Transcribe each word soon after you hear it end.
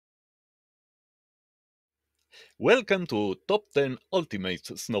Welcome to Top 10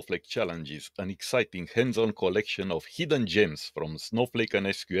 Ultimate Snowflake Challenges, an exciting hands-on collection of hidden gems from Snowflake and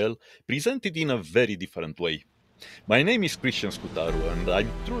SQL presented in a very different way. My name is Christian Scutaru and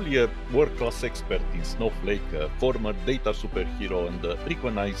I'm truly a world-class expert in Snowflake, a former data superhero and a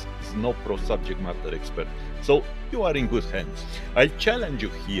recognized Snow Pro subject matter expert. So you are in good hands. I'll challenge you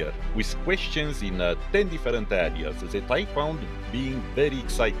here with questions in 10 different areas that I found being very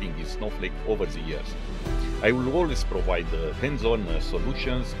exciting in Snowflake over the years. I will always provide hands-on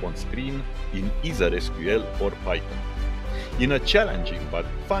solutions on screen in either SQL or Python. In a challenging but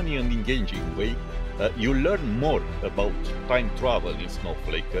funny and engaging way, you'll learn more about time travel in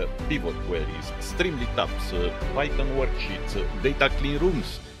Snowflake, pivot queries, Streamlit apps, Python worksheets, data clean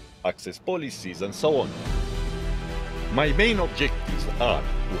rooms, access policies, and so on. My main objectives are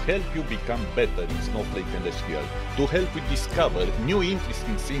to help you become better in Snowflake and SQL, to help you discover new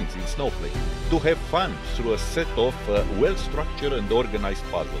interesting things in Snowflake, to have fun through a set of well-structured and organized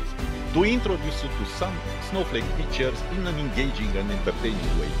puzzles, to introduce you to some Snowflake features in an engaging and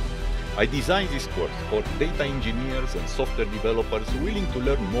entertaining way. I designed this course for data engineers and software developers willing to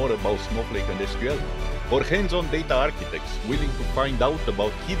learn more about Snowflake and SQL, for hands-on data architects willing to find out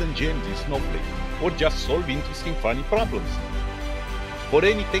about hidden gems in Snowflake, or just solve interesting funny problems. For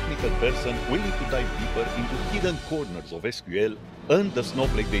any technical person willing to dive deeper into hidden corners of SQL and the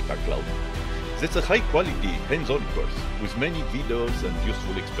Snowflake Data Cloud. That's a high-quality hands-on course with many videos and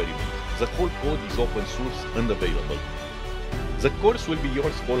useful experiments. The whole code is open source and available. The course will be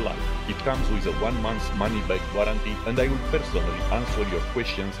yours for life. It comes with a 1-month money-back guarantee and I will personally answer your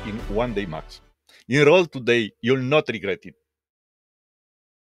questions in 1 day max. Enroll today, you'll not regret it.